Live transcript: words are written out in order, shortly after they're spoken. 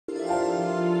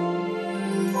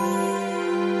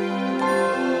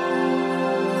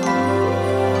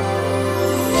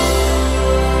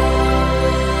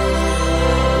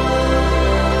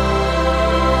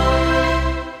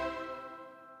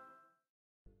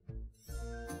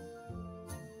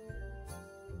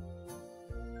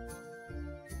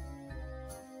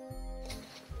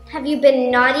Have you been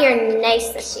naughty or nice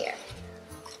this year?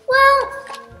 Well,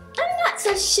 I'm not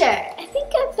so sure. I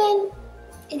think I've been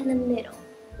in the middle.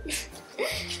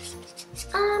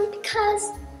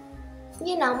 Because,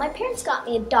 you know, my parents got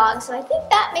me a dog, so I think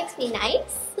that makes me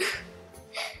nice.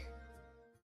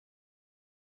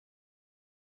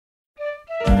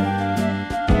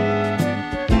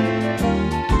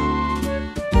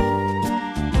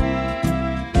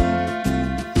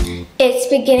 It's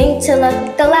beginning to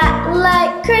look a lot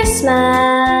like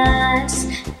Christmas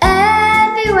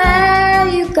everywhere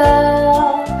you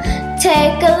go.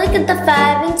 Take a look at the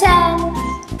 5 and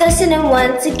 10, glistening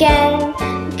once again.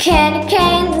 Candy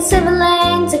canes and silver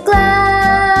lanes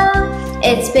aglow.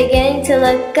 It's beginning to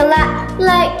look a lot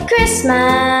like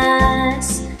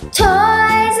Christmas.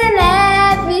 Toys in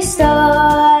every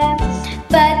store,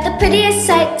 but the prettiest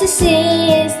sight to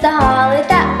see is the holly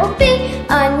that will be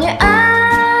on your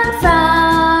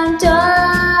front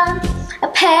door. A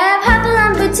pair of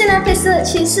hop-along boots and a pistol that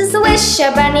chooses the wish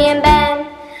of Barney and Ben.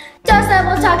 Dolls that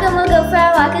will talk and we'll go for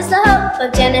a walk is the hope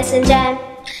of Janice and Jen.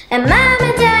 And Mom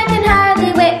and Dad can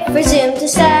hardly wait for Zoom to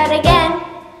start again.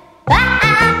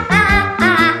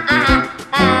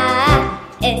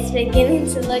 It's beginning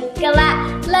to look a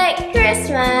lot like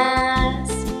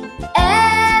Christmas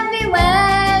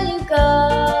everywhere you go.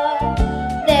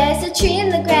 There's a tree in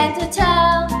the Grand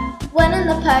Hotel, one in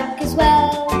the park as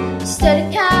well. Just a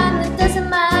kind that doesn't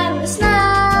mind the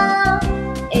snow.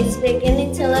 It's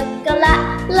beginning to look a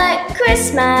lot like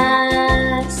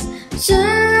Christmas.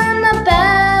 Soon the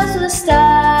bells